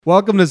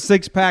Welcome to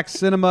Six Pack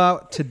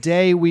Cinema.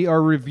 Today we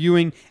are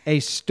reviewing A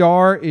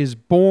Star is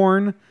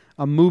Born,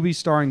 a movie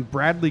starring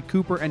Bradley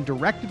Cooper and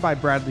directed by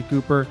Bradley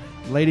Cooper.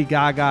 Lady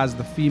Gaga is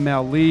the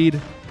female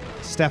lead.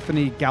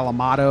 Stephanie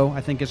Gallimato,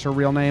 I think is her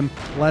real name.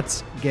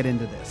 Let's get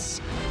into this.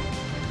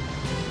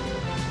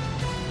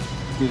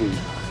 Dude,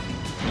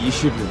 you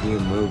should review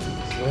movies.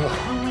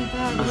 Oh my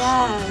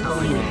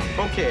god, yes.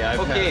 Okay, I've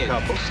had a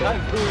couple. So,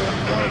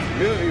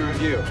 movie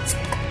review.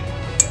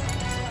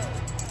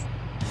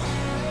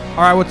 All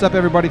right, what's up,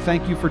 everybody?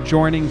 Thank you for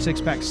joining Six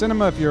Pack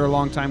Cinema. If you're a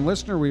longtime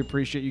listener, we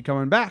appreciate you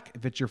coming back.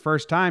 If it's your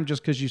first time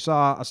just because you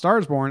saw A Star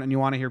is Born and you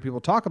want to hear people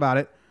talk about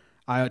it,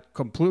 I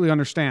completely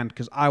understand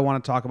because I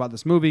want to talk about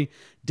this movie.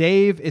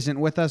 Dave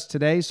isn't with us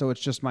today, so it's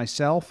just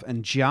myself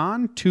and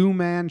John,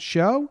 two-man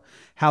show.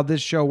 How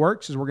this show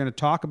works is we're going to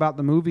talk about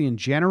the movie in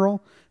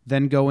general,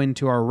 then go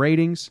into our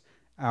ratings,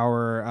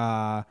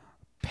 our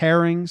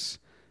pairings,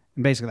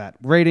 and basically that.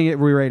 Rating it,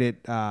 we rate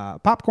it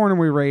popcorn, and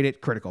we rate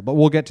it critical. But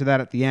we'll get to that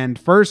at the end.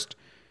 First,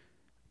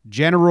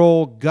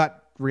 general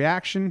gut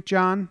reaction,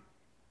 John.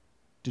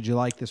 Did you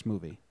like this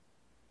movie?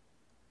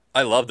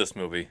 I love this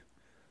movie.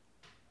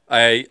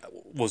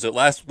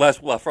 Last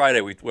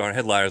Friday we were on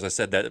Headliners. I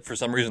said that for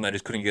some reason I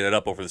just couldn't get it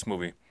up over this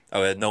movie. I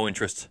had no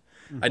interest.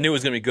 I knew it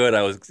was going to be good.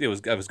 I was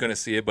going to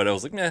see it, but I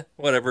was like, nah,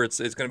 whatever. It's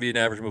going to be an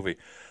average movie.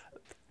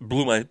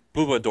 Blew my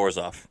doors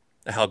off.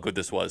 How good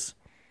this was.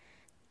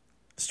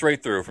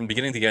 Straight through, from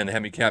beginning to end, they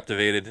had me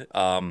captivated.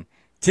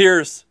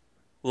 Tears,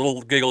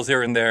 little giggles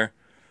here and there.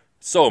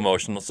 So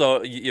emotional.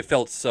 So you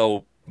felt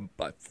so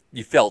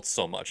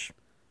much.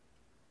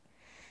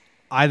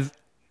 I'd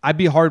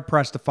be hard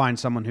pressed to find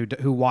someone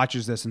who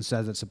watches this and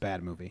says it's a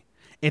bad movie.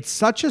 It's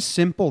such a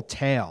simple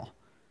tale,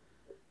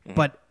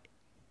 but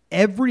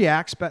every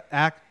aspect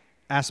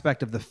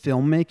of the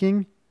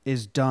filmmaking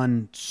is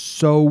done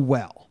so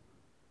well.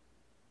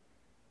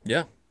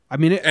 Yeah, I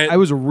mean, it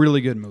was a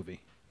really good movie.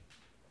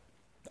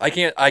 I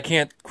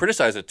can't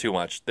criticize it too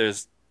much.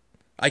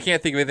 I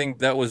can't think of anything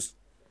that was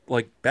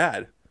like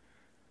bad.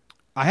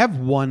 I have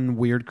one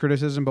weird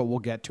criticism, but we'll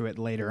get to it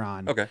later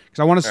on. Okay. Because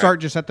I want to start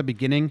just at the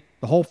beginning.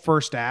 The whole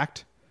first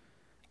act,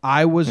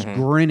 I was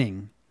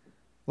grinning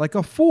like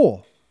a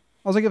fool.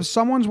 I was like, if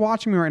someone's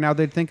watching me right now,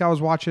 they'd think I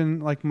was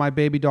watching like my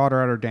baby daughter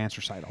at her dance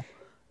recital.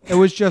 It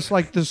was just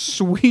like the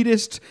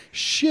sweetest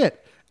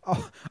shit. I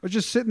was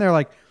just sitting there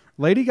like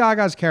Lady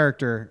Gaga's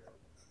character,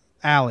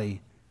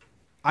 Allie.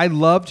 I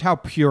loved how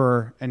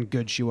pure and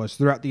good she was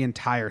throughout the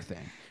entire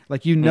thing.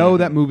 Like, you know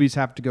that movies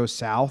have to go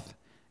south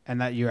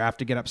and that you have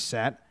to get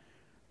upset,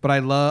 but I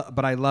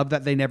love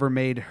that they never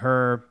made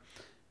her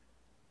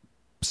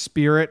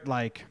spirit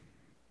like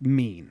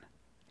mean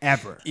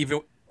ever.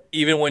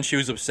 Even when she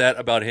was upset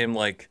about him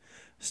like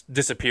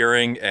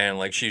disappearing and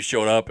like she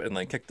showed up and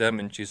like kicked them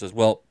and she says,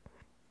 "Well,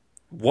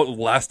 what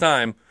last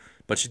time?"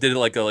 But she did it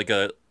like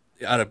a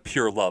out of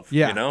pure love.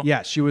 Yeah, you know?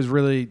 Yeah, she was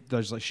really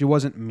like she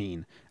wasn't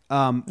mean.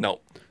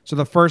 No. So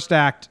the first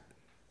act,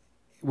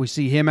 we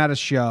see him at a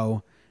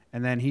show,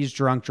 and then he's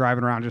drunk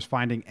driving around just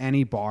finding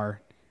any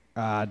bar.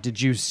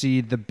 Did you see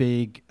the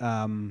big,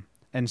 and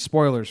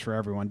spoilers for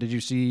everyone, did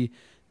you see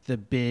the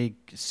big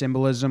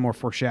symbolism or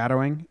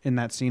foreshadowing in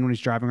that scene when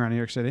he's driving around New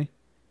York City?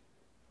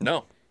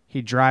 No.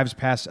 He drives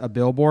past a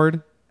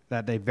billboard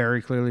that they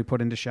very clearly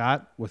put into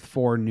shot with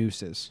 4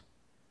 nooses.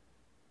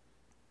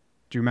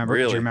 Do you remember?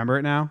 Really? Do you remember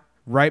it now?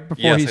 Right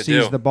before he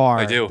sees the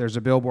bar, there's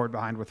a billboard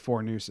behind with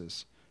 4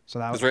 nooses. So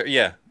that was right,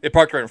 yeah. It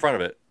parked right in front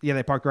of it. Yeah,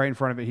 they parked right in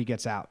front of it. He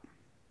gets out.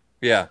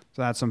 Yeah.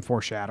 So that's some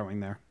foreshadowing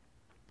there.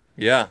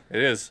 Yeah,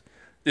 it is.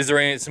 Is there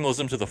any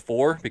symbolism to the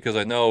 4? Because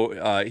I know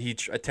he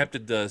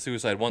attempted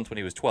suicide once when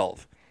he was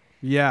 12.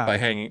 Yeah, by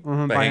hanging.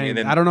 By hanging.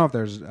 I don't know if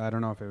there's. I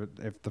don't know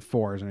if the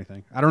 4 is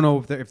anything. I don't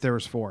know if there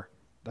was 4.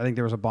 I think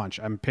there was a bunch.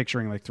 I'm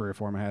picturing like 3 or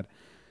 4 in my head.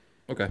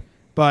 Okay.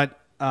 But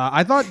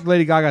I thought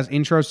Lady Gaga's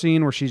intro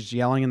scene where she's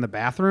yelling in the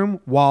bathroom,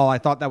 while I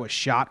thought that was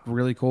shot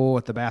really cool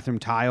with the bathroom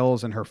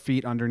tiles and her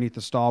feet underneath the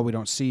stall. We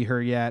don't see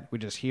her yet. We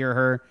just hear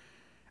her.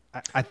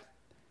 I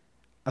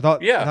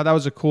thought that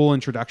was a cool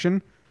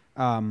introduction.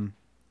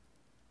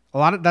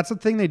 That's the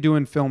thing they do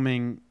in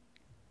filming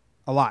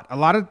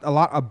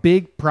a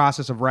big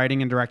process of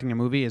writing and directing a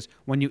movie is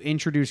when you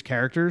introduce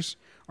characters,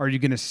 are you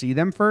going to see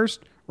them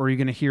first or are you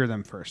going to hear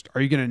them first?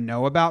 Are you going to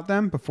know about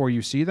them before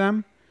you see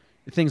them?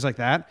 Things like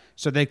that.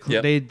 So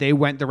they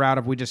went the route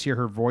of we just hear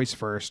her voice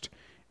first.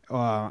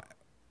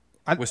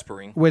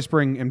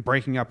 Whispering and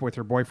breaking up with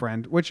her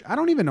boyfriend, which I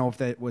don't even know if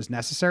that was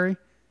necessary.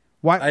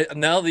 Why?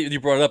 Now that you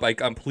brought it up, I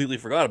completely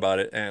forgot about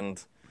it,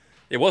 and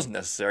it wasn't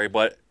necessary.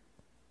 But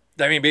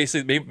I mean,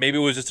 basically, maybe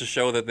it was just to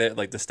show that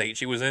like the state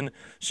she was in,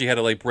 she had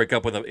to like break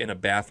up in a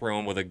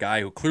bathroom with a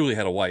guy who clearly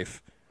had a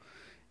wife.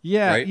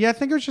 Yeah, right? Yeah. I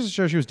think it was just to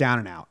show she was down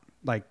and out.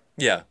 Like,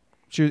 yeah,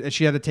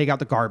 she had to take out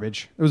the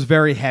garbage. It was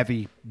very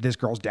heavy. This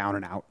girl's down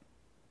and out.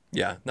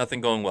 Yeah, nothing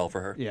going well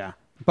for her. Yeah,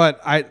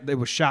 but it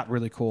was shot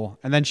really cool.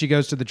 And then she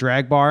goes to the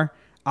drag bar.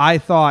 I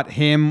thought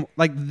him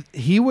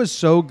he was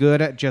so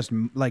good at just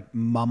like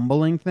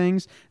mumbling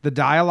things. The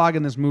dialogue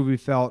in this movie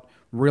felt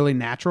really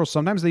natural.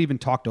 Sometimes they even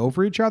talked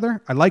over each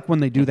other. I like when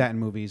they do that in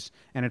movies,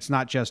 and it's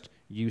not just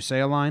you say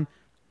a line,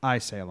 I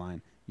say a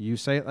line, you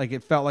say it. Like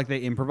it felt like they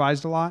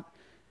improvised a lot.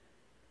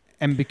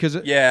 And because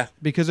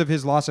of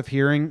his loss of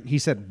hearing, he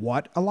said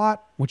 "what" a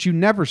lot, which you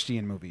never see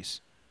in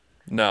movies.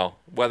 No,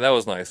 well, that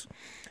was nice.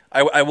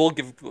 I will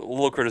give a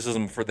little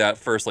criticism for that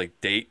first like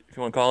date, if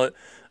you want to call it.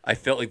 I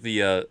felt like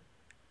you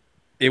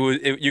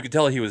could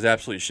tell he was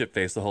absolutely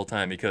shit-faced the whole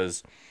time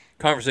because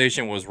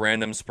conversation was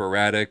random,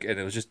 sporadic, and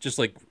it was just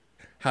like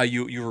how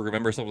you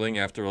remember something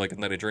after like a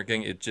night of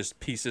drinking. It just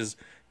pieces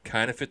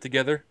kind of fit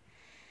together.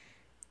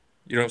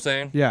 You know what I'm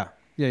saying? Yeah.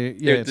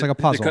 It's like a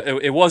puzzle.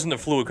 It wasn't a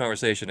fluid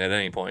conversation at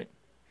any point.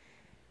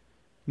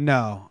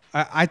 No,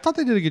 I thought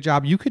they did a good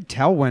job. You could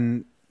tell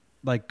when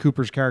like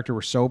Cooper's character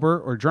was sober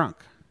or drunk.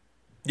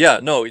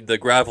 Yeah, no, the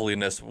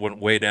graveliness went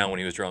way down when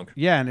he was drunk.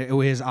 Yeah, and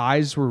his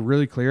eyes were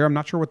really clear. I'm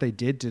not sure what they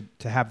did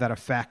to have that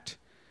effect.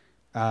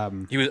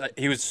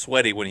 He was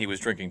sweaty when he was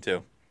drinking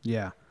too.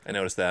 Yeah, I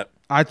noticed that.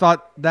 I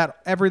thought that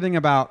everything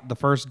about the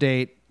first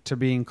date to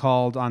being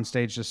called on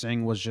stage to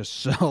sing was just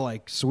so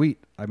like sweet.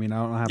 I mean,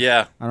 I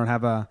don't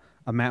have a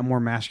more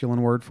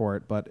masculine word for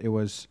it, but it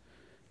was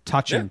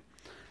touching.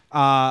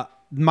 Yeah.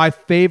 My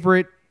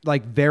favorite,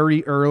 like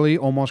very early,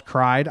 almost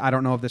cried. I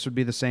don't know if this would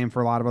be the same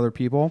for a lot of other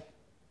people.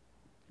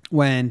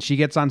 When she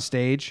gets on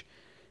stage,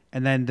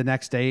 and then the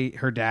next day,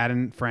 her dad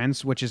and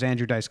friends, which is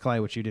Andrew Dice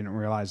Clay, which you didn't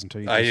realize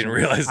until you. I didn't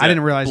realize. I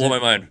didn't realize. Blew my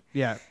mind.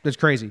 Yeah, it's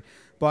crazy.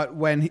 But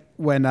when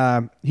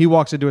he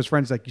walks into his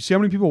friends, like, you see how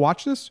many people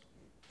watch this?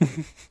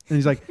 And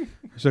he's like,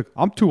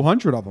 I'm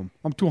 200 of them.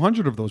 I'm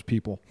 200 of those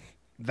people.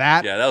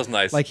 That was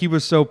nice. Like he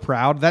was so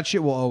proud. That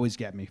shit will always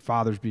get me.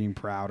 Fathers being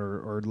proud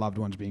or loved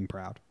ones being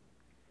proud.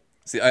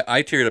 See,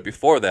 I teared up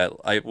before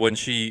that. When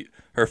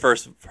her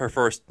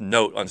first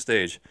note on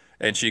stage,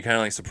 and she kind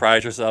of like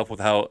surprised herself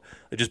with how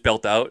it just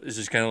built out. It's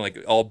just kind of like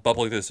all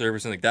bubbling to the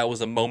surface, and like that was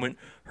a moment.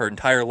 Her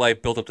entire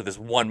life built up to this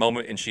one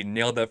moment, and she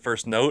nailed that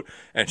first note,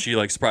 and she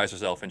like surprised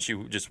herself, and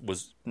she just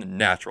was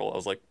natural. I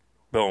was like,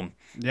 boom,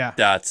 yeah,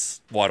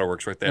 that's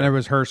waterworks right there. And it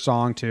was her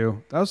song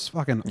too. That was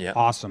fucking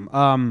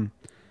awesome.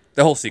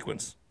 The whole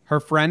sequence.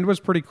 Her friend was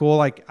pretty cool.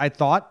 Like I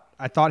thought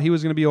he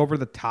was gonna be over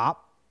the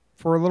top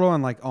for a little,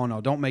 and like, oh no,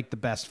 don't make the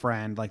best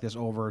friend like this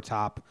over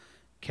top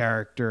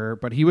character.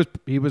 But he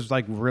was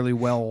like really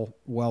well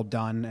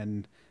done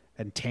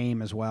and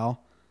tame as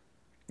well.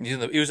 He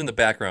was in the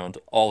background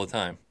all the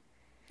time.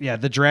 Yeah,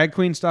 the drag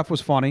queen stuff was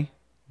funny.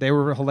 They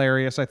were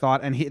hilarious, I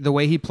thought, and the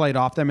way he played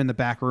off them in the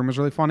back room was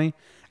really funny.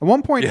 At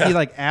one point, he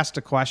like asked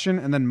a question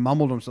and then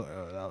mumbled himself.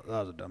 Oh, that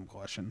was a dumb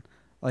question.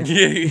 Like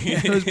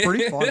it was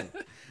pretty funny.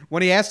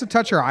 When he asked to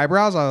touch her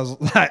eyebrows,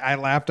 I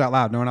laughed out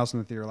loud. No one else in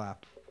the theater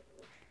laughed.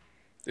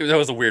 That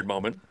was a weird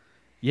moment.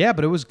 Yeah,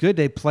 but it was good.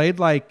 They played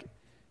like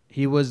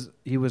he was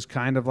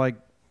kind of like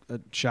a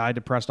shy,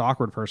 depressed,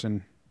 awkward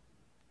person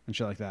and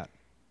shit like that.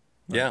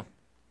 Yeah.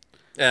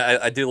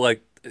 I do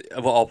like,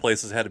 of all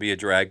places, it had to be a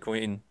drag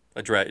queen,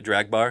 a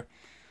drag bar.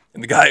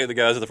 And the guy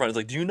was at the front is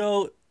like, do you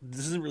know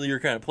this isn't really your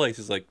kind of place?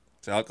 He's like,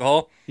 it's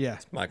alcohol? Yeah.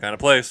 It's my kind of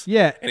place.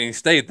 Yeah. And he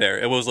stayed there.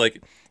 It was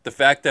like the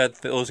fact that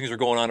those things were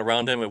going on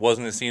around him, it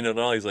wasn't a scene at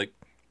all. He's like,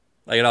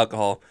 I get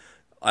alcohol.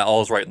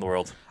 All's right in the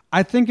world.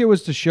 I think it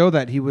was to show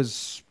that he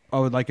was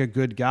like a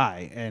good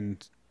guy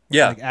and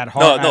like, at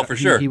heart. No, for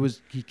sure.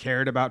 He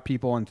cared about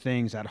people and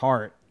things at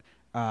heart.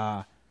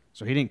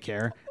 So he didn't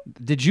care.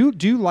 Do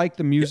you like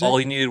the music? All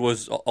he needed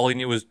was.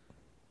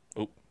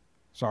 Oh.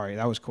 Sorry,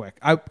 that was quick.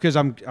 I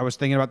was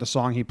thinking about the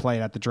song he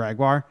played at the drag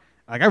bar.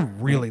 Like I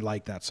really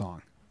like that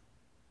song.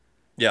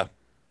 Yeah.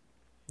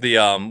 The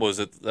was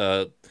it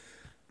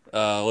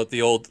let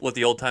the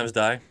old times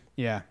die?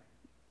 Yeah.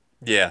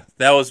 Yeah,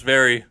 that was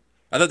very.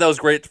 I thought that was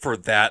great for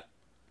that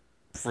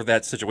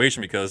situation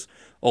because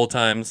old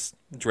times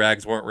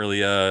drags weren't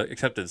really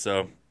accepted.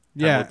 So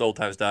let the old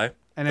times die.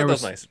 And that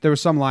was nice. There was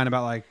some line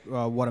about like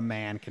what a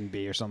man can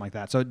be or something like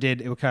that. So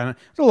it was a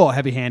little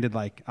heavy-handed.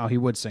 Like, oh, he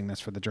would sing this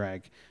for the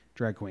drag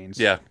queens.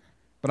 Yeah,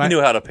 but he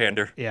knew how to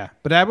pander. Yeah,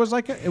 but that was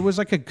it was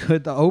like a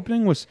good. The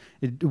opening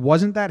it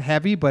wasn't that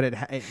heavy, but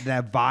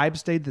that vibe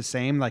stayed the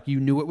same. Like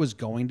you knew it was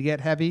going to get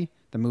heavy.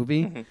 The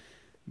movie. Mm-hmm.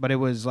 But it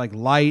was like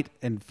light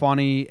and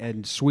funny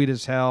and sweet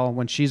as hell.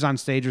 When she's on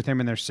stage with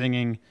him and they're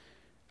singing,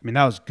 I mean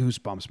that was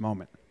goosebumps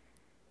moment.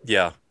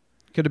 Yeah,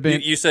 could have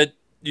been. You said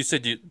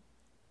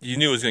you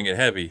knew it was going to get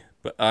heavy,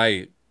 but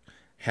I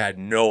had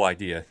no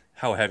idea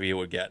how heavy it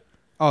would get.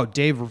 Oh,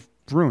 Dave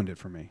ruined it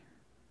for me.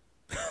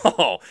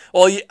 Oh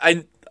well,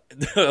 I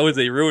would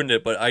say ruined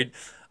it, but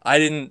I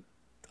didn't.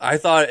 I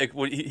thought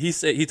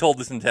he told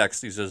this in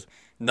text. He says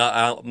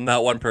not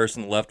one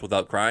person left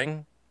without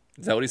crying.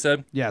 Is that what he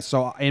said? Yeah,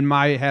 so in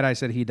my head I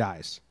said he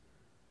dies.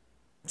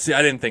 See,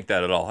 I didn't think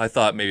that at all. I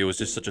thought maybe it was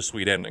just such a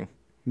sweet ending.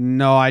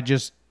 No, I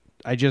just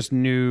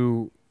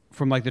knew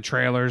from like the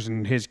trailers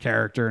and his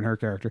character and her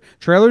character.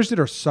 Trailers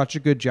did such a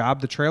good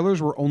job. The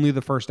trailers were only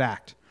the first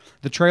act.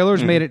 The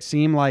trailers made it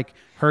seem like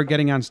her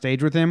getting on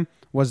stage with him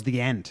was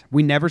the end.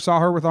 We never saw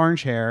her with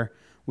orange hair.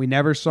 We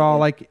never saw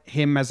like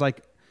him as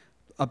like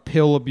a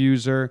pill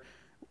abuser.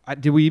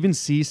 Did we even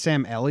see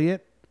Sam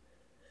Elliott?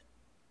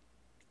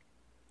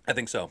 I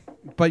think so.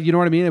 But you know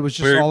what I mean? It was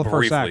just Very all the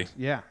first briefly. act.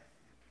 Yeah.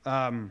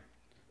 And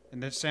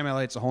then Sam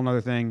Elliott's a whole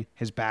nother thing.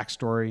 His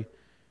backstory.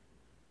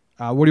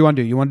 What do you want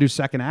to do? You want to do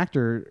second act,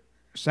 or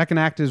second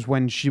act is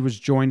when she was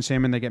joined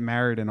Sam and they get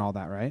married and all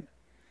that, right?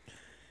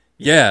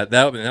 Yeah,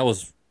 that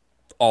was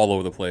all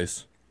over the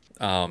place.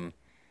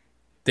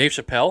 Dave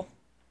Chappelle,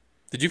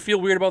 did you feel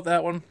weird about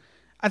that one?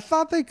 I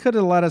thought they could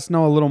have let us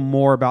know a little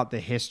more about the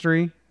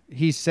history.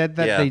 He said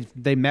that Yeah.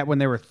 they met when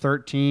they were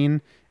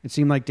 13. It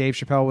seemed like Dave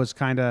Chappelle was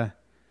kind of...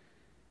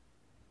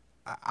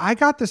 I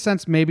got the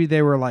sense maybe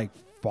they were like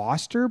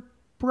foster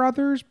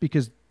brothers,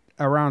 because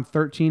around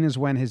 13 is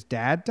when his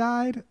dad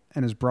died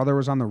and his brother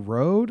was on the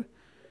road.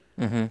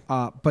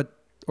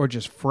 Or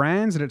just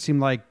friends. And it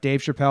seemed like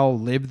Dave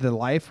Chappelle lived the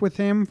life with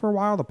him for a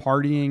while. The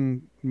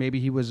partying, maybe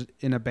he was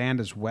in a band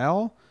as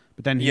well.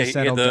 But then he Yeah, he had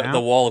settled down.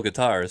 the wall of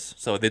guitars,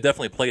 so they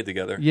definitely played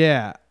together.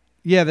 Yeah.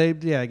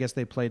 I guess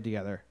they played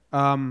together.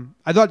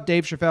 I thought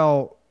Dave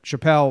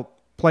Chappelle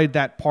played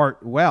that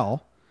part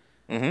well.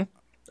 I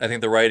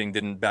think the writing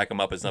didn't back him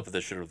up as enough as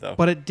it should have, though.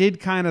 But it did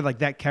kind of like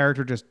that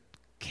character just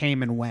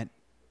came and went.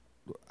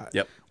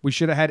 Yep. We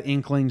should have had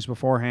inklings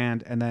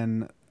beforehand and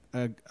then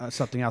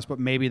something else, but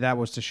maybe that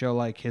was to show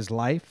like his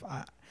life.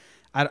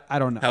 I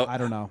don't know. I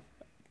don't know.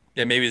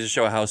 Yeah, maybe to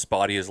show how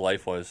spotty his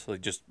life was,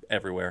 like just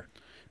everywhere.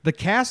 The I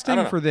casting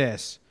don't know. for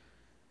this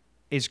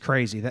is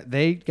crazy. That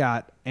they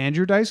got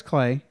Andrew Dice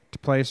Clay to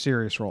play a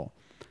serious role,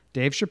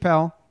 Dave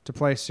Chappelle to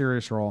play a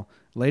serious role,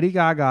 Lady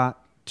Gaga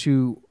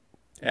to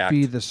Act.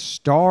 be the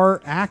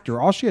star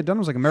actor. All she had done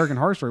was like American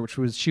Horror Story, which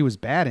she was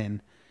bad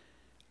in.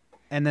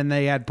 And then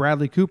they had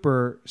Bradley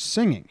Cooper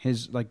singing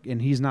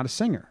and he's not a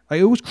singer.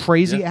 Like, it was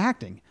crazy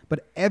acting,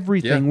 but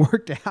everything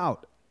worked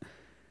out.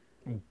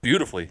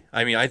 Beautifully.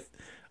 I mean,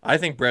 I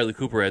think Bradley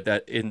Cooper at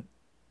that in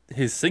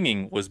his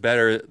singing was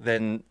better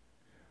than.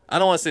 I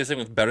don't want to say his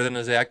singing was better than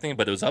his acting,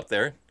 but it was up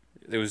there.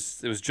 It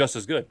was just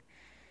as good.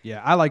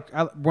 Yeah, I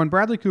when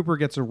Bradley Cooper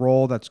gets a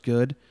role that's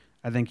good.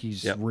 I think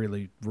he's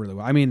really, really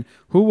well. I mean,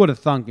 who would have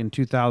thunk in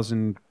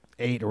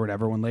 2008 or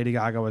whatever when Lady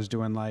Gaga was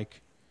doing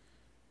like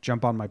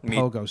 "Jump on My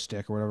Pogo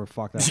Stick" or whatever the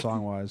fuck that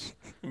song was?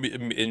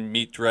 In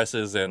meat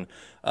dresses and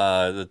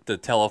the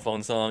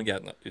telephone song. Yeah,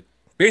 no,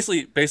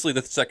 basically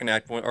the second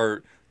act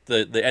or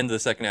the end of the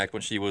second act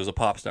when she was a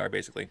pop star.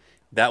 Basically,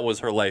 that was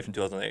her life in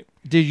 2008.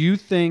 Did you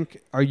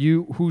think?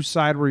 Whose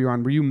side were you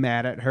on? Were you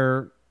mad at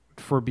her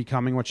for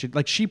becoming what she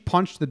like? She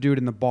punched the dude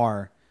in the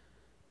bar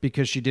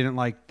because she didn't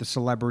like the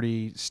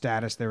celebrity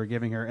status they were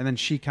giving her, and then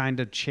she kind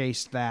of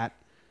chased that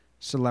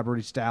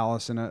celebrity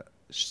status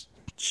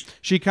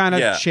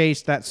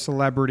chased that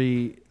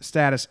celebrity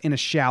status in a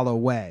shallow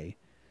way.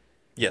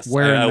 Yes,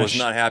 Where I in the was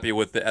not happy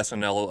with the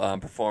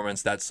SNL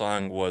performance. That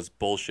song was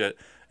bullshit,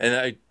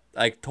 and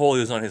I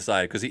totally was on his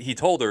side because he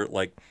told her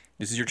like,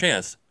 "This is your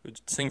chance,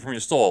 sing from your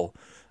soul,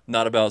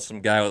 not about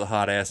some guy with a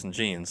hot ass and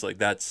jeans." Like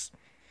that's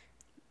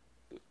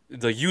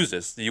use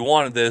this. You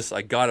wanted this,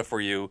 I got it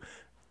for you.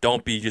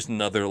 Don't be just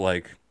another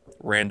like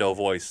rando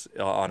voice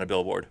on a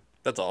billboard.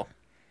 That's all.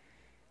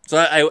 So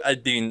I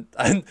mean,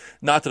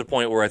 not to the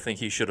point where I think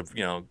he should have,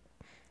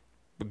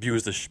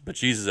 abused the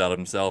bejesus out of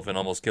himself and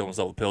almost killed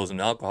himself with pills and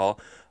alcohol.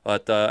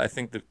 But I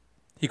think that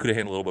he could have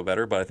handled it a little bit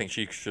better. But I think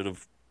she should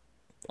have,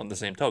 on the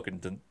same token,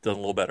 done a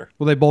little better.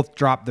 Well, they both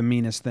dropped the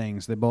meanest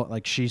things. They both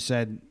like she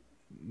said,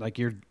 like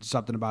you're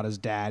something about his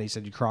dad. He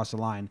said you crossed the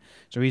line.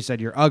 So he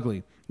said you're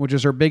ugly, which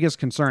is her biggest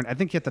concern. I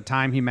think at the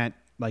time he meant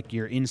like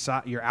your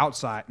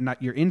outside,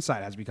 not your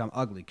inside has become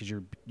ugly because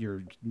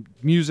your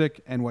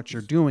music and what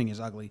you're doing is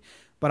ugly.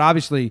 But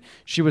obviously,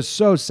 she was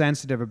so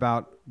sensitive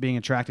about being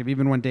attractive.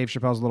 Even when Dave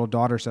Chappelle's little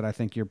daughter said, "I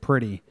think you're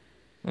pretty,"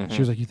 she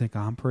was like, "You think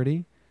I'm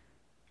pretty?"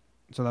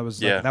 So that was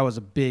that was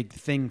a big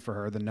thing for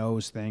her. The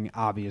nose thing,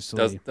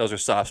 obviously. That was her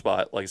soft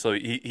spot. Like so,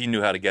 he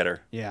knew how to get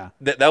her. Yeah.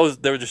 They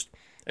were just.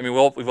 I mean,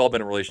 we've all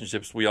been in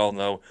relationships. We all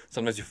know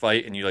sometimes you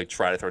fight and you like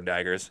try to throw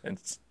daggers, and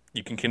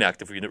you can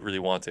connect if you really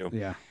want to.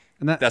 Yeah.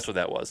 And that's what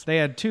that was. They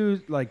had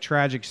two like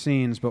tragic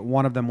scenes, but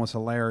one of them was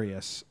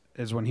hilarious.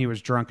 Is when he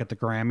was drunk at the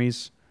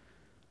Grammys.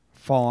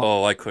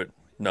 Oh, I couldn't.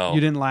 No.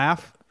 You didn't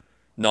laugh?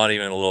 Not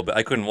even a little bit.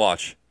 I couldn't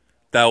watch.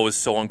 That was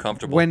so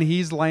uncomfortable. When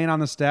he's laying on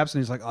the steps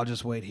and he's like, "I'll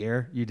just wait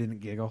here." You didn't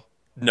giggle?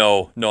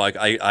 No.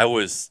 I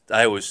was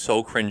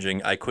so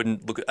cringing. I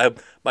couldn't look.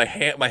 My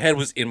head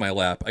was in my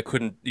lap. I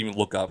couldn't even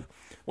look up.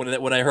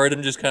 When I heard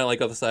him just kind of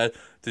like off the side,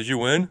 "Did you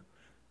win?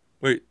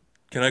 Wait,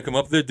 can I come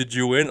up there? Did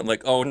you win?" I'm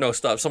like, "Oh no,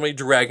 stop! Somebody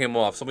drag him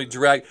off.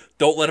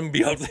 Don't let him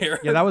be up there."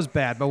 Yeah, that was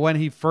bad. But when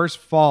he first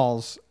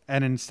falls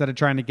and instead of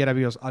trying to get up,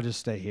 he goes, "I'll just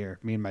stay here."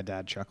 Me and my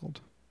dad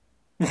chuckled.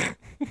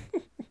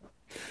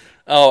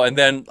 Oh, and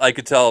then I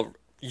could tell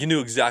you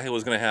knew exactly what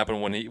was going to happen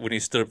when he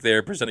stood up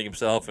there presenting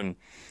himself and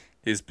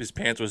his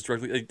pants was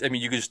directly. I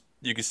mean, you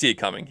could see it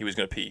coming. He was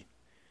going to pee.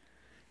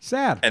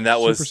 Sad. And that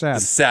was super sad.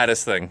 the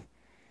saddest thing.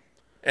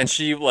 And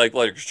she like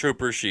a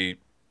trooper. She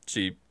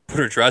put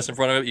her dress in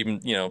front of him,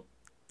 even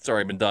it's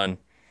already been done.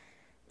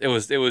 It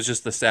was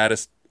just the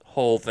saddest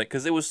whole thing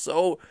because it was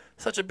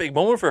such a big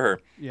moment for her.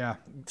 Yeah.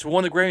 She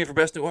won the Grammy for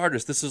Best New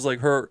Artist. This is like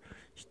her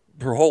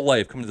whole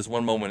life coming to this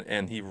one moment,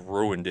 and he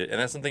ruined it. And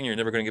that's something you're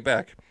never going to get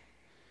back.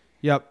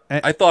 Yep.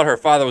 And I thought her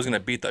father was going to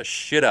beat the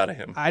shit out of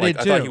him. I like,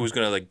 did I thought too. he was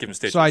going to like give him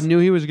stitches. so I knew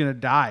he was gonna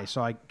die.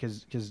 So I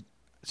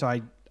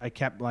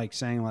kept like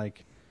saying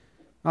like,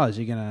 oh, is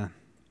he gonna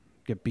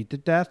get beat to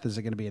death? Is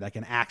it gonna be like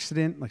an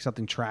accident, like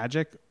something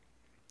tragic,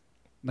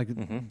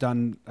 like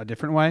done a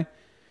different way?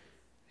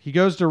 He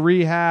goes to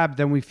rehab.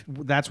 Then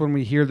that's when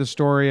we hear the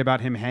story about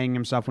him hanging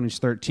himself when he's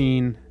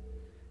 13.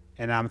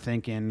 And I'm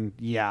thinking,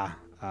 yeah,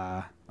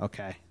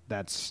 okay,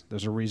 there's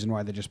a reason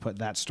why they just put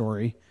that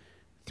story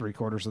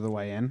 3/4 of the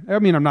way in. I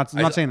mean, I'm not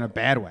saying in a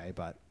bad way,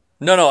 but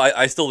No,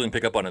 I still didn't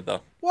pick up on it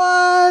though.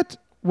 what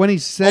when he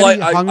said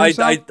he hung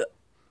himself?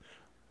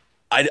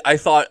 I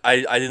thought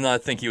I did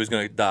not think he was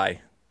going to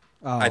die.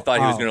 Oh, I thought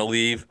he was going to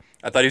leave.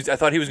 I thought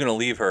he was going to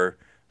leave her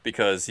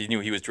because he knew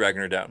he was dragging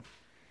her down.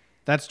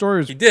 That story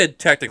was He did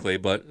technically,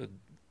 but a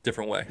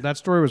different way. That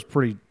story was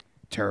pretty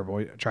terrible.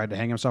 He tried to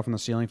hang himself on the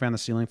ceiling fan. The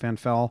ceiling fan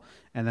fell,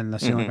 and then the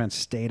ceiling fan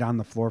stayed on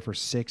the floor for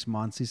 6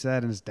 months. He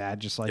said, and his dad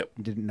just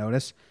didn't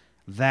notice.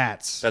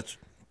 That's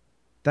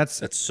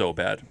so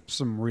bad.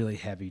 some really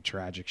heavy,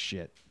 tragic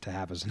shit to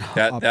have as an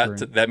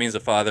upbringing. That means the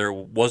father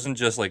wasn't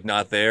just like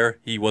not there.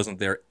 He wasn't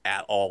there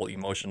at all,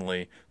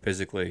 emotionally,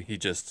 physically. He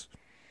just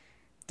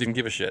didn't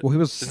give a shit. Well, he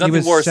was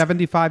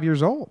 75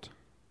 years old.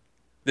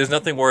 There's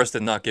nothing worse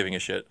than not giving a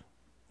shit.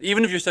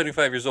 Even if you're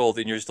 75 years old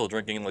and you're still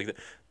drinking, like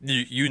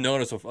you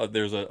notice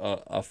there's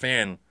a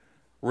fan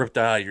ripped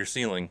out of your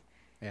ceiling.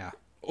 Yeah.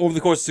 Over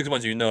the course of 6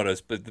 months, you notice,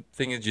 but the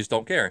thing is, you just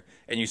don't care.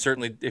 And you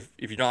certainly, if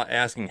you're not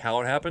asking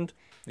how it happened,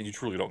 then you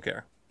truly don't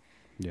care.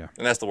 Yeah.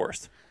 And that's the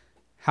worst.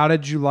 How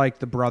did you like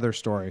the brother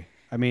story?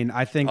 I mean,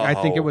 I think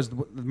it was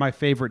my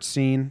favorite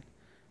scene,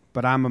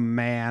 but I'm a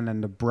man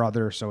and a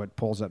brother, so it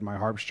pulls at my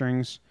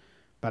heartstrings.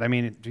 But I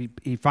mean,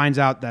 he finds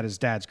out that his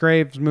dad's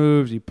grave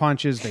moves. He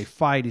punches. They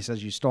fight. He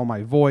says, "You stole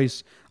my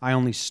voice. I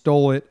only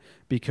stole it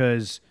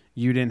because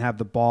you didn't have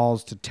the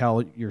balls to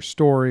tell your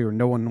story, or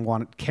no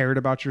one cared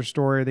about your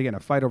story." They get in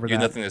a fight over that. You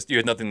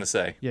had nothing to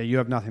say. Yeah, you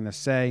have nothing to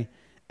say.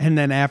 And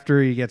then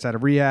after he gets out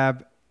of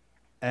rehab,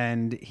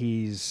 and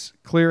he's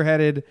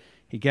clear-headed,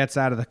 he gets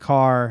out of the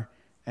car,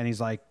 and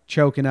he's like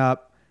choking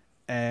up,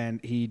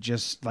 and he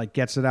just like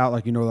gets it out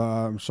like,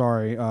 I'm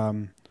sorry,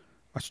 I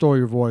stole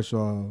your voice.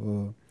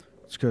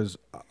 It's because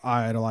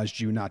I idolized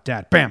you, not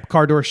dad. Bam,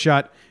 car door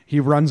shut. He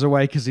runs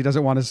away because he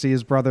doesn't want to see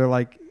his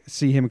brother,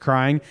 see him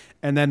crying.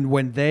 And then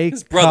when they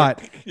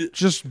cut,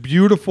 just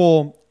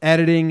beautiful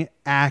editing,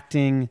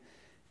 acting,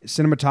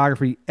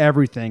 cinematography,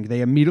 everything.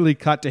 They immediately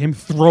cut to him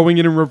throwing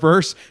it in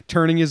reverse,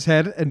 turning his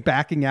head and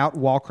backing out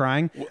while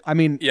crying. I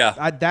mean, yeah.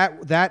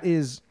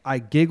 I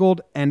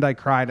giggled and I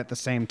cried at the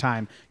same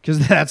time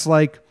because that's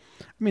like,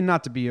 I mean,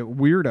 not to be a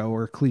weirdo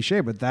or a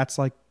cliche, but that's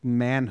like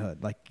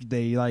manhood. Like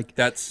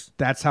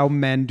that's how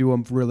men do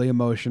really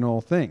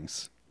emotional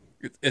things.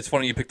 It's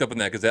funny you picked up on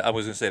that because I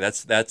was going to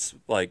say that's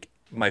like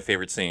my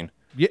favorite scene.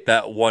 Yeah.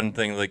 That one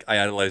thing, like, I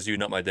idolize you,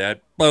 not my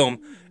dad. Boom.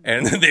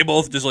 And they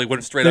both just like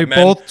went straight They up.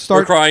 Men both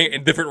were crying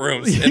in different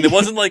rooms. And it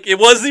wasn't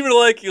even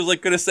like he was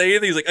like going to say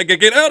anything. He's like, I gotta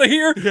get out of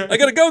here. Yeah. I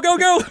gotta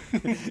go.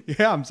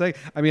 Yeah, I'm saying.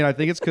 I mean, I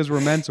think it's because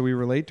we're men, so we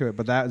relate to it.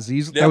 But that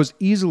was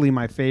easily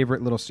my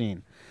favorite little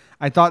scene.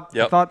 I thought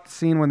the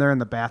scene when they're in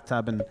the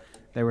bathtub and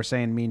they were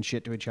saying mean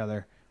shit to each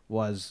other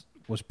was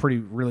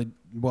really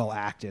well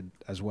acted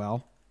as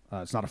well.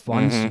 It's not a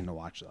fun scene to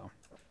watch though.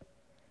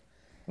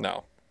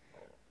 No.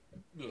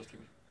 All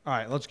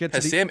right, let's get to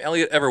Has Sam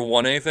Elliott ever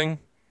won anything?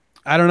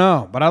 I don't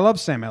know, but I love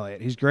Sam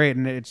Elliott. He's great,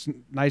 and it's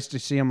nice to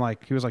see him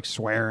like he was like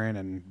swearing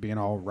and being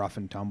all rough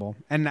and tumble.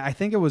 And I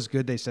think it was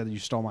good they said that you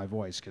stole my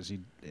voice because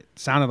it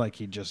sounded like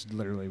he just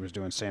literally was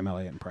doing Sam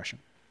Elliott impression.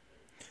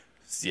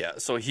 Yeah,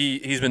 so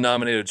he's been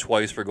nominated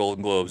twice for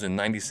Golden Globes in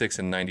 '96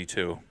 and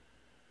 '92.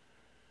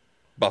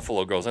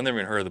 Buffalo Girls. I never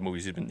even heard of the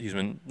movies he's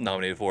been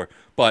nominated for,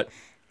 but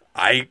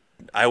I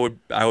would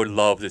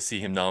love to see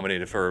him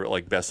nominated for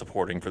like Best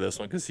Supporting for this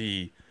one because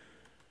he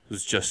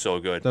was just so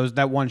good.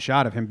 That one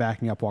shot of him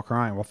backing up while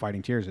crying while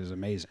fighting tears is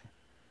amazing.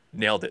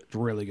 Nailed it. It's a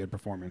really good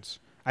performance.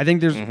 I think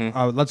there's.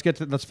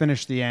 Let's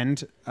finish the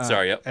end.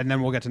 Sorry, yep. And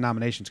then we'll get to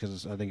nominations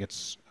because I think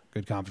it's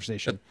good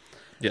conversation.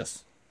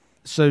 Yes.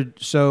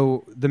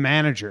 So the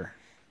manager,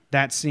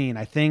 that scene.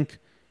 I think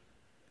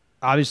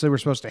obviously we're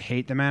supposed to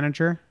hate the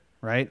manager,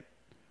 right?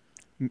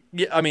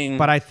 Yeah, I mean,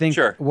 but I think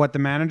what the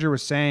manager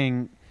was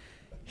saying,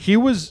 he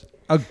was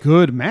a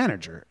good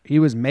manager. He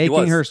was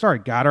making her star.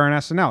 Got her on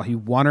SNL. He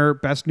won her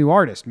Best New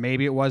Artist.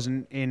 Maybe it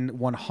wasn't in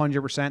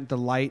 100% the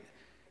light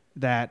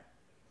that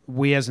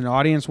we as an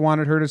audience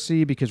wanted her to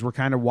see because we're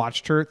kind of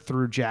watched her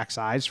through Jack's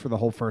eyes for the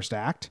whole first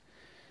act.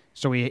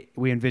 So we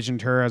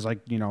envisioned her as like,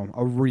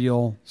 a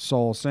real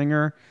soul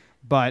singer.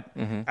 But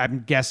I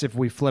guess if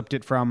we flipped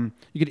it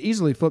you could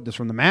easily flip this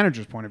from the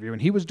manager's point of view.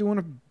 And he was doing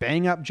a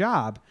bang up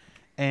job.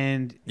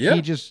 And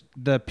he just,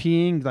 the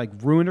peeing like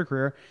ruined her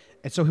career.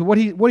 And so what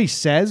he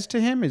says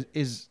to him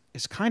is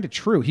is kind of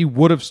true. He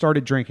would have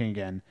started drinking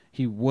again.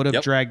 He would have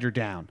Yep. dragged her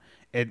down.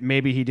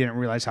 Maybe he didn't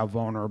realize how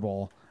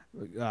vulnerable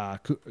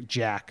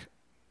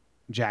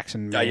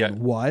Jackson Maine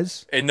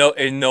was. In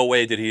no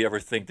way did he ever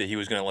think that he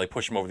was going to like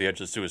push him over the edge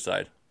of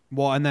suicide.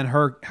 Well, and then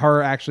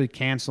her actually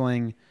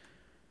canceling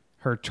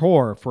her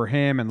tour for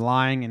him and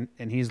lying,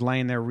 and he's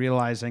laying there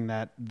realizing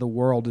that the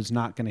world is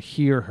not going to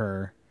hear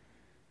her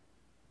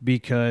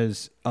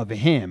because of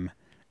him.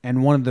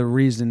 And one of the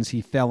reasons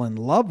he fell in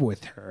love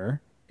with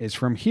her is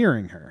from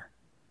hearing her.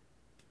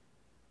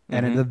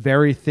 And the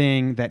very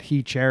thing that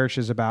he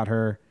cherishes about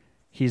her,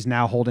 he's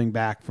now holding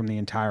back from the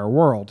entire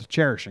world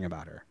cherishing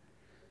about her.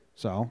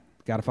 So,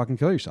 gotta fucking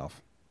kill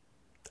yourself.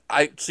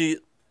 I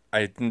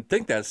didn't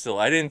think that still.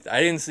 I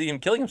didn't see him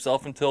killing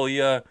himself until he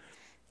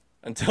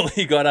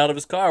got out of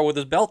his car with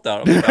his belt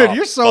down. Dude,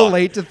 you're so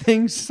late to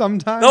things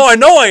sometimes. No, I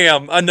know I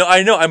am. I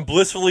know. I'm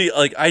blissfully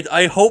like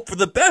I hope for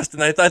the best,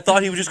 and I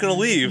thought he was just gonna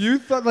leave. You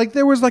thought like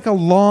there was like a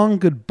long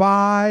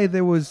goodbye.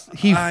 There was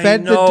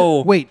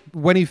wait,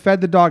 when he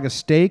fed the dog a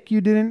steak,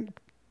 you didn't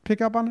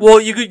pick up on it? Well,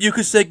 you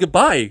could say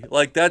goodbye.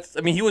 Like that's.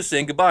 I mean, he was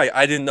saying goodbye.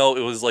 I didn't know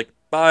it was like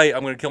bye.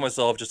 I'm gonna kill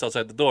myself just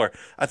outside the door.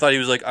 I thought he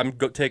was like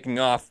taking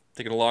off,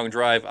 taking a long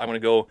drive. I'm gonna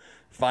go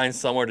find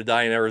somewhere to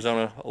die in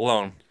Arizona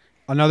alone.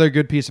 Another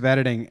good piece of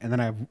editing, and then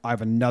I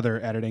have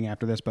another editing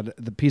after this, but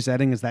the piece of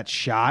editing is that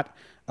shot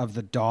of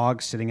the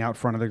dog sitting out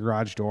front of the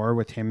garage door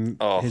with him,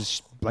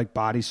 his like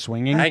body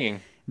swinging.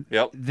 Hanging.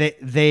 Yep.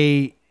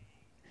 They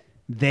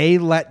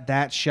let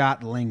that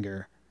shot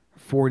linger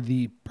for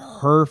the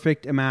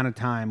perfect amount of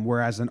time,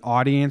 whereas an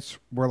audience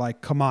we're like,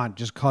 come on,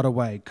 just cut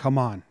away. Come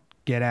on,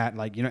 get at,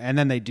 like, you know, and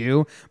then they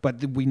do,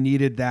 but we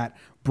needed that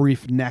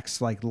brief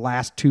next like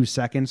last 2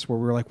 seconds where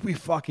we were like, we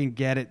fucking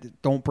get it,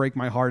 don't break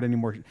my heart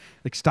anymore,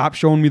 like stop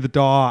showing me the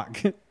dog.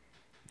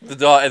 The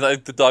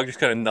dog just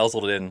kind of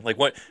nuzzled it in. Like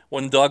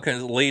when the dog kind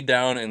of laid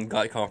down and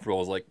got comfortable, I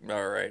was like,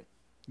 all right.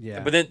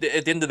 Yeah. But then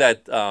at the end of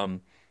that,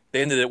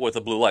 they ended it with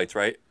the blue lights,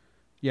 right?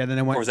 Yeah. Then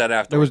it went. Or was that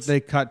afterwards? They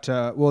cut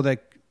to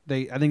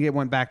they I think it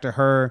went back to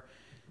her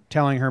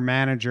telling her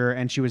manager,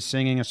 and she was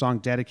singing a song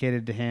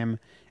dedicated to him.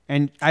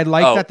 And I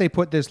like that they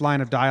put this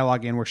line of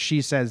dialogue in where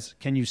she says,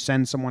 "Can you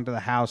send someone to the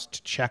house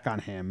to check on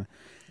him?"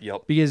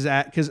 Yep. Because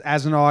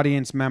as an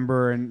audience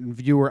member and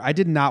viewer, I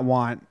did not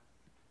want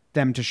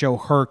them to show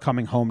her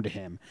coming home to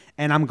him,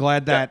 and I'm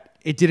glad that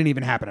it didn't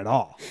even happen at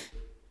all.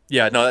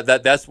 Yeah. No.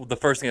 That's the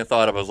first thing I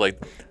thought of. I was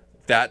like,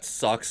 that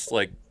sucks.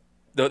 Like,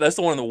 that's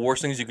one of the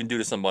worst things you can do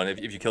to someone.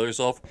 If you kill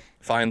yourself,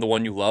 find the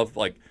one you love,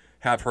 like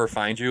have her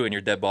find you in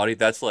your dead body.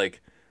 That's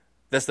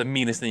the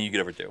meanest thing you could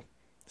ever do.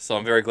 So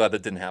I'm very glad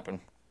that didn't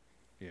happen.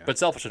 Yeah. But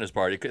selfish on his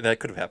part, that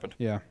could have happened.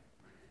 Yeah.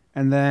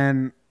 And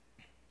then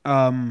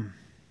the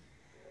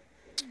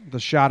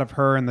shot of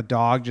her and the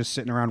dog just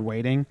sitting around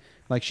waiting,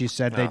 like she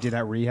said they did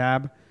at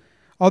rehab.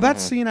 Oh, that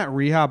scene at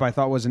rehab I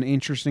thought was an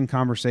interesting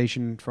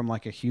conversation from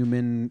like a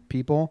human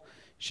people.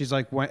 She's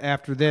like,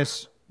 after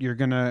this, you're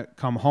going to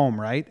come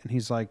home, right? And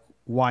he's like,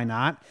 why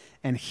not?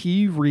 And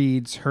he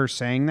reads her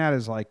saying that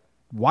as like,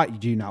 why?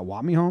 Do you not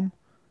want me home?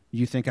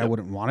 You think I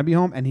wouldn't want to be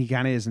home? And he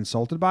kind of is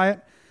insulted by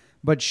it.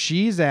 But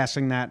she's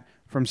asking that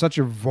from such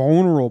a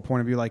vulnerable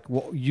point of view, like,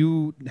 well,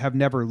 you have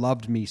never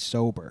loved me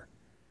sober,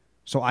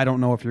 so I don't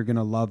know if you're going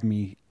to love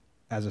me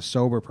as a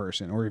sober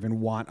person or even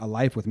want a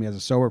life with me as a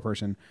sober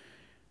person,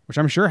 which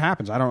I'm sure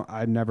happens.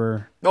 I've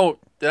never. No,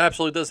 it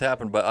absolutely does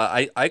happen. But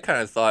I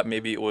kind of thought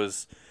maybe it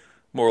was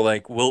more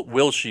like,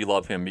 will she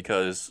love him?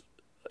 Because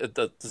at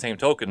the same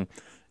token,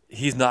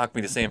 he's not going to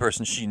be the same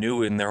person she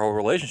knew in their whole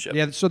relationship.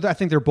 Yeah, so I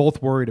think they're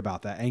both worried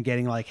about that and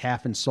getting like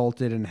half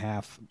insulted and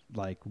half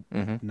like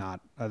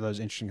not. That was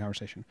an interesting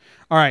conversation.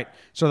 All right,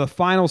 so the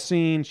final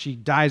scene, she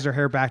dyes her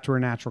hair back to her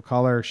natural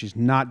color. She's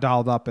not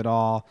dolled up at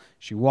all.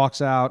 She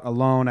walks out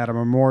alone at a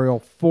memorial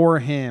for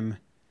him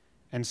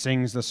and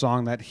sings the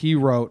song that he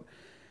wrote.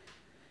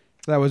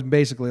 That was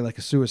basically like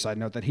a suicide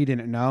note that he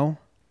didn't know.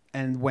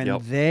 And when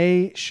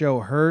they show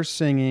her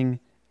singing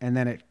and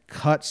then it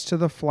cuts to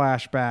the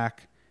flashback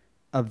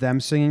of them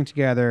singing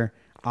together,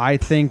 I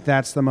think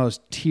that's the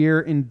most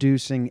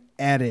tear-inducing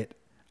edit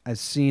I've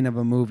seen of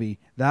a movie.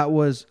 That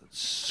was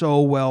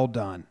so well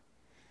done.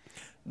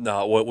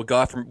 No, what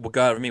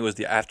got me was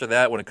after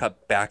that, when it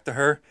cut back to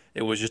her,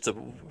 it was just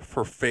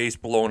her face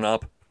blown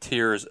up,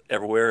 tears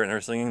everywhere, and her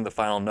singing the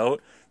final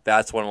note.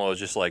 That's when it was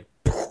just like,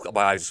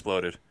 my eyes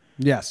exploded.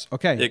 Yes.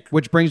 Okay.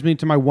 Which brings me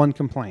to my one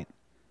complaint.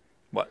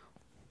 What?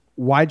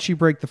 Why'd she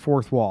break the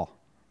fourth wall?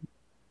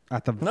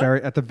 At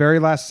the very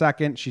last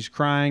second, she's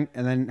crying,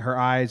 and then her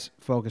eyes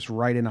focus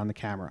right in on the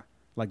camera,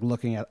 like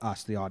looking at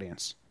us, the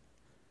audience.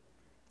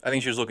 I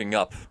think she was looking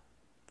up,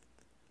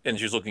 and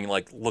she was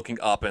looking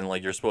up, and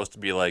like you're supposed to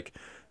be like,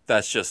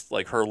 that's just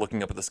like her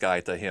looking up at the sky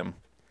to him.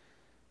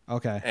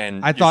 Okay.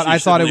 And I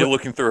thought you're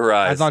looking through her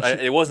eyes.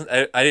 It wasn't.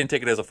 I didn't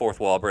take it as a fourth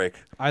wall break.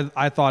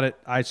 I saw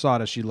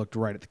it as she looked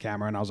right at the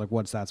camera, and I was like,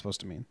 what's that supposed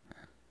to mean?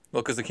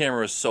 Well, because the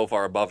camera was so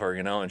far above her,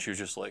 and she was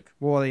just like...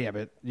 Well, yeah,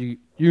 but you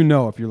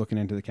know if you're looking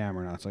into the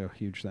camera now, it's like a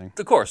huge thing.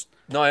 Of course.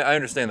 No, I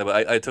understand that,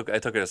 but I took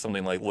it as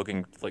something like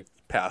looking like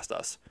past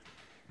us.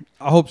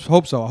 I hope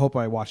so. I hope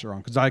I watched it wrong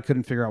because I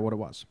couldn't figure out what it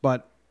was.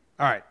 But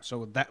all right,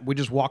 so that we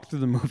just walked through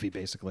the movie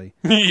basically.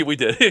 We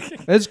did.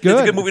 It's good.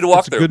 It's a good movie to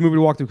walk through. It's a good movie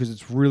to walk through because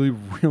it's really,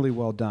 really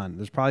well done.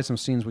 There's probably some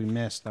scenes we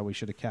missed that we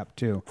should have kept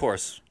too. Of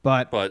course.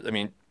 But I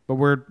mean,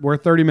 we're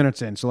 30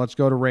 minutes in, so let's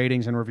go to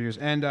ratings and reviews.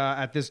 And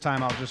at this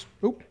time,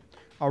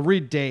 I'll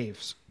read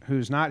Dave's,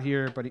 who's not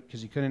here, but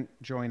because he couldn't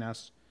join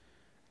us,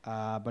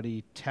 but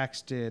he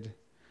texted.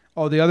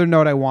 Oh, the other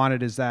note I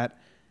wanted is that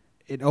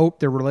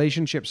the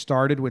relationship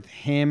started with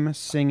him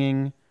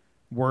singing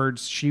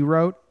words she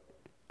wrote,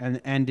 and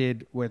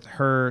ended with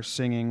her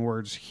singing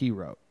words he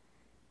wrote.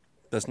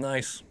 that's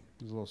nice.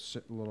 It was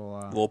a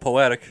little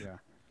poetic. Yeah.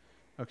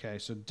 Okay,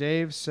 so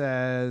Dave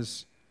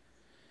says,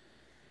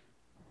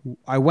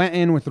 I went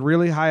in with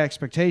really high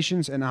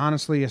expectations, and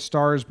honestly, A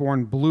Star is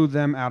Born blew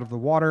them out of the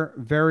water.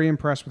 Very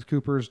impressed with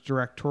Cooper's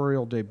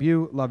directorial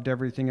debut. Loved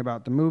everything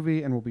about the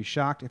movie, and will be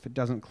shocked if it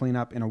doesn't clean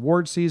up in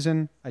award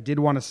season. I did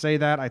want to say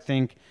that. I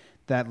think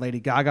that Lady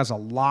Gaga's a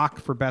lock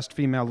for Best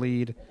Female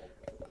Lead.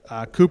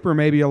 Cooper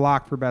may be a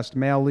lock for Best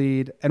Male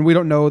Lead, and we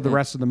don't know the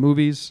rest of the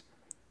movies.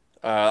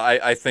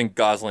 I think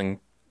Gosling,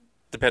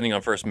 depending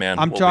on First Man,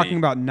 I'm will talking be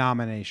about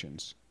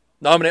nominations.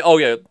 nominated. Oh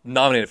yeah,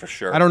 nominated for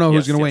sure. I don't know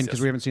who's Yes, going to yes, win because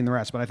yes. we haven't seen the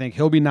rest, but I think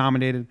he'll be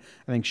nominated.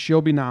 I think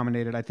she'll be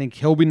nominated. I think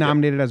he'll be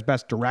nominated as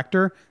Best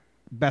Director,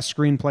 Best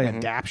Screenplay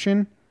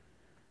Adaptation.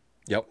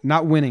 Yep.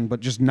 Not winning, but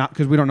just not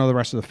because we don't know the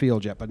rest of the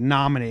field yet, but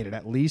nominated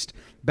at least.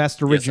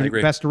 Best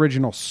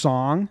original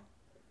song.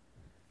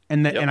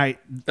 And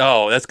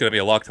Oh, that's going to be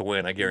a lock to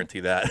win. I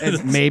guarantee that.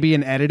 and maybe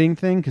an editing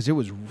thing because it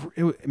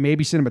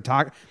maybe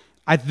cinematography.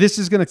 This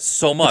is going to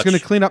So much. It's going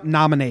to clean up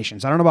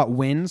nominations. I don't know about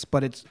wins,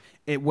 but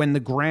when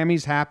the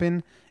Grammys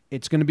happen,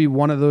 it's going to be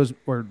one of those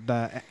or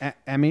the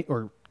Emmy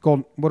or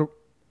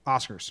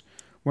Oscars.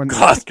 When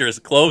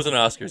Oscars, Globes, and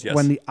Oscars. Yes.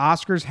 when the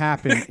Oscars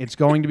happen, it's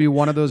going to be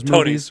one of those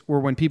movies where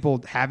when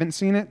people haven't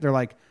seen it, they're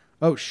like,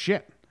 "Oh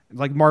shit!"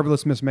 Like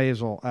Marvelous Miss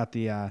Maisel at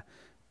the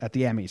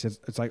Emmys.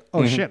 It's like,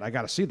 "Oh shit, I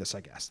got to see this."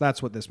 I guess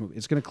that's what this movie.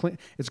 It's going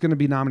to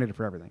be nominated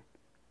for everything.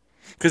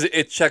 Because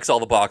it checks all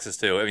the boxes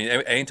too. I mean,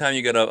 anytime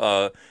you get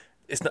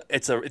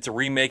it's a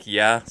remake,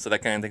 yeah. So that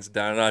kind of takes it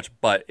down a notch.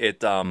 But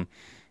it's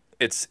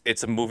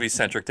a movie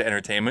centric to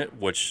entertainment,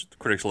 which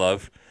critics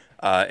love.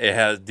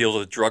 It deals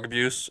with drug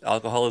abuse,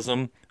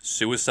 alcoholism,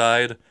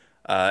 suicide.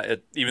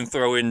 It even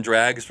throw in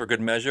drags for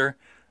good measure.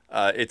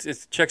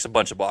 It checks a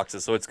bunch of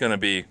boxes, so it's gonna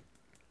be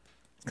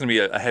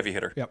a heavy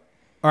hitter. Yep.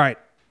 All right.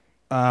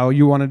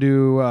 You want to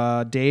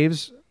do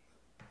Dave's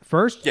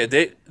first? Yeah,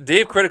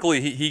 Dave critically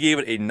he gave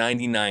it a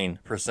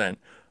 99%,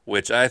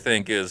 which I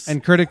think is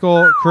And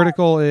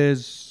critical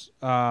is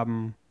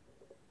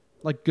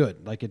like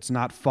good. Like it's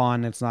not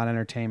fun. It's not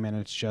entertainment.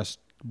 It's just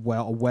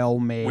well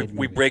made.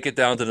 we break it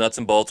down to nuts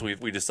and bolts.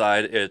 We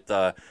decide it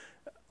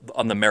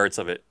on the merits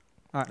of it,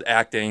 the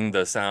acting,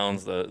 the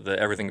sounds, the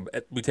everything.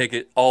 We take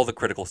it all the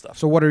critical stuff.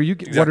 So what are you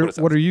Exactly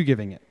what are you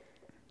giving it?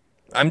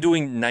 I'm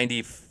doing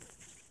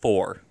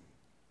 94.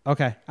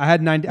 Okay, I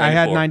had 90. I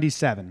had 94.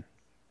 97.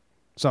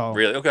 So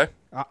Really? Okay.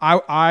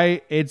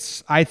 I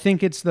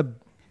think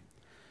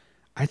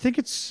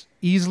it's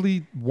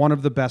easily one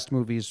of the best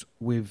movies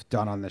we've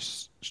done on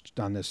this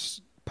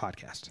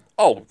podcast.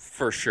 Oh,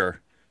 for sure.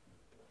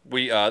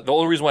 We the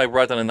only reason why I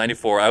brought down to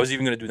 94, I was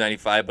even going to do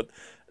 95, but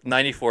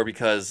 94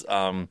 because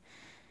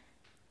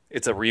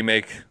it's a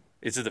remake.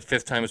 It's the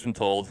fifth time it's been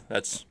told.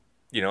 That's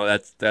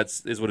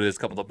is what it is. A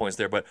couple of points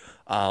there, but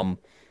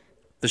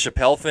the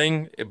Chappelle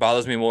thing, it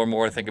bothers me more and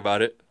more to think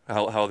about it.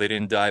 How they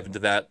didn't dive into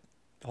that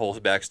whole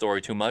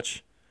backstory too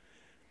much.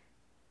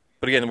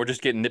 But again, we're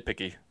just getting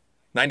nitpicky.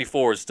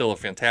 94 is still a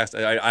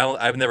fantastic.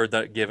 I've never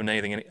given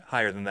anything any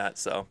higher than that.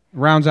 So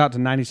Rounds out to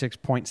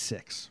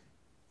 96.6.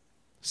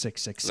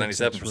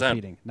 97%.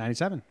 Repeating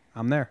 97.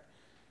 I'm there.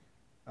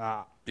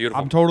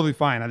 Beautiful. I'm totally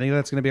fine. I think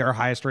that's going to be our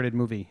highest rated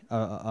movie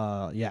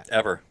yet.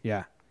 Ever.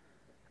 Yeah.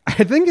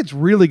 I think it's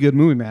really good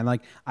movie, man.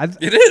 Like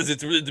It is.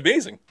 It's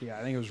amazing. Yeah,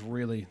 I think it was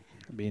really.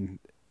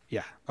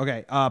 Yeah.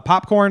 Okay.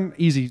 Popcorn,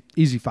 easy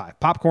 5.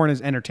 Popcorn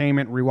is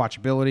entertainment,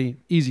 rewatchability,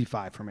 easy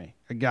 5 for me.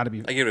 I got to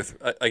be. I give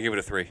it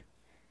a 3.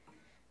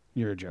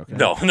 You're a joke.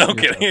 No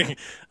kidding.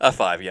 A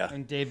 5, yeah.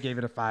 And Dave gave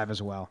it a 5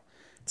 as well.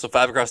 So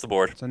 5 across the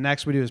board. So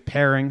next we do is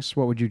pairings.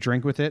 What would you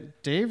drink with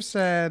it? Dave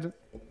said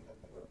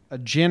a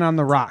gin on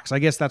the rocks. I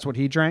guess that's what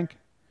he drank.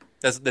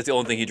 That's the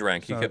only thing he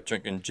drank. He kept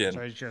drinking gin.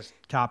 So he's just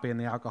copying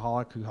the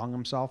alcoholic who hung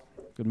himself.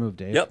 Good move,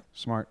 Dave. Yep.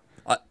 Smart.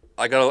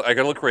 I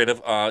gotta look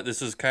creative.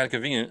 This is kind of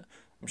convenient.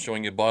 I'm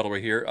showing you a bottle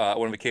right here. I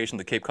went on vacation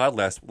to Cape Cod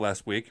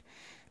last week,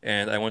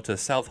 and I went to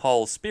South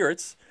Hall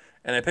Spirits,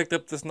 and I picked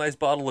up this nice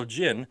bottle of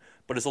gin,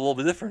 but it's a little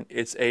bit different.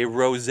 It's a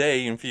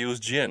rosé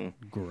infused gin.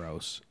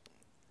 Gross.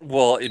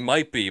 Well, it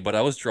might be, but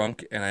I was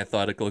drunk, and I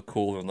thought it looked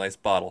cool in a nice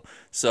bottle.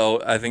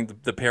 So I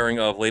think the pairing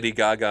of Lady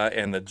Gaga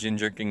and the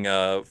gin-drinking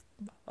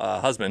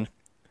husband,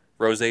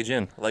 rosé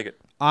gin. I like it.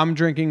 I'm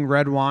drinking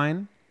red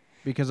wine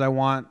because I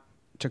want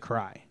to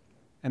cry.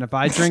 And if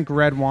I drink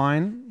red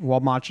wine while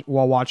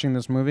watching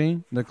this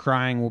movie, the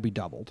crying will be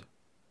doubled.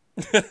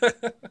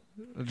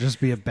 It'll just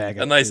be a bag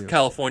of A nice tears.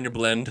 California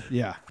blend.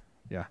 Yeah.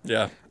 Yeah.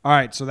 Yeah. All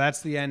right, so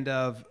that's the end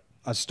of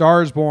A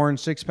Star is Born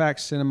Six Pack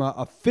Cinema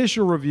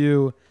official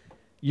review.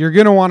 You're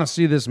going to want to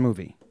see this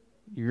movie.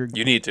 You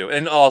need to.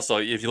 And also,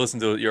 if you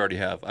listen to it, you already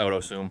have, I would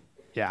assume.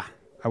 Yeah,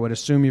 I would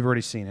assume you've already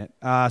seen it.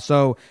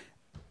 So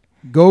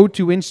go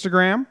to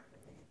Instagram,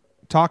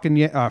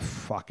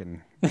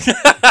 fucking.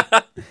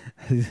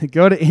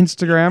 Go to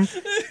Instagram,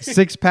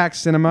 Six Pack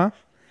Cinema,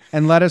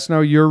 and let us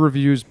know your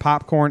reviews,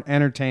 Popcorn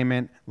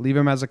Entertainment. Leave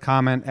them as a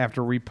comment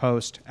after we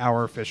post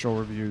our official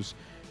reviews.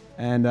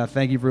 And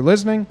thank you for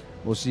listening.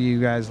 We'll see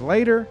you guys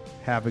later.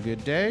 Have a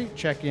good day.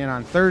 Check in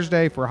on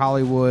Thursday for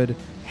Hollywood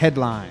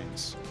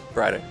headlines.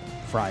 Friday.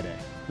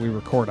 We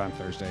record on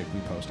Thursday. We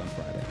post on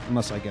Friday.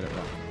 Unless I get it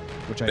wrong,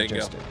 which I Bingo.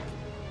 just did.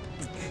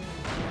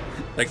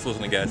 Thanks for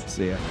listening, guys.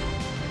 See ya.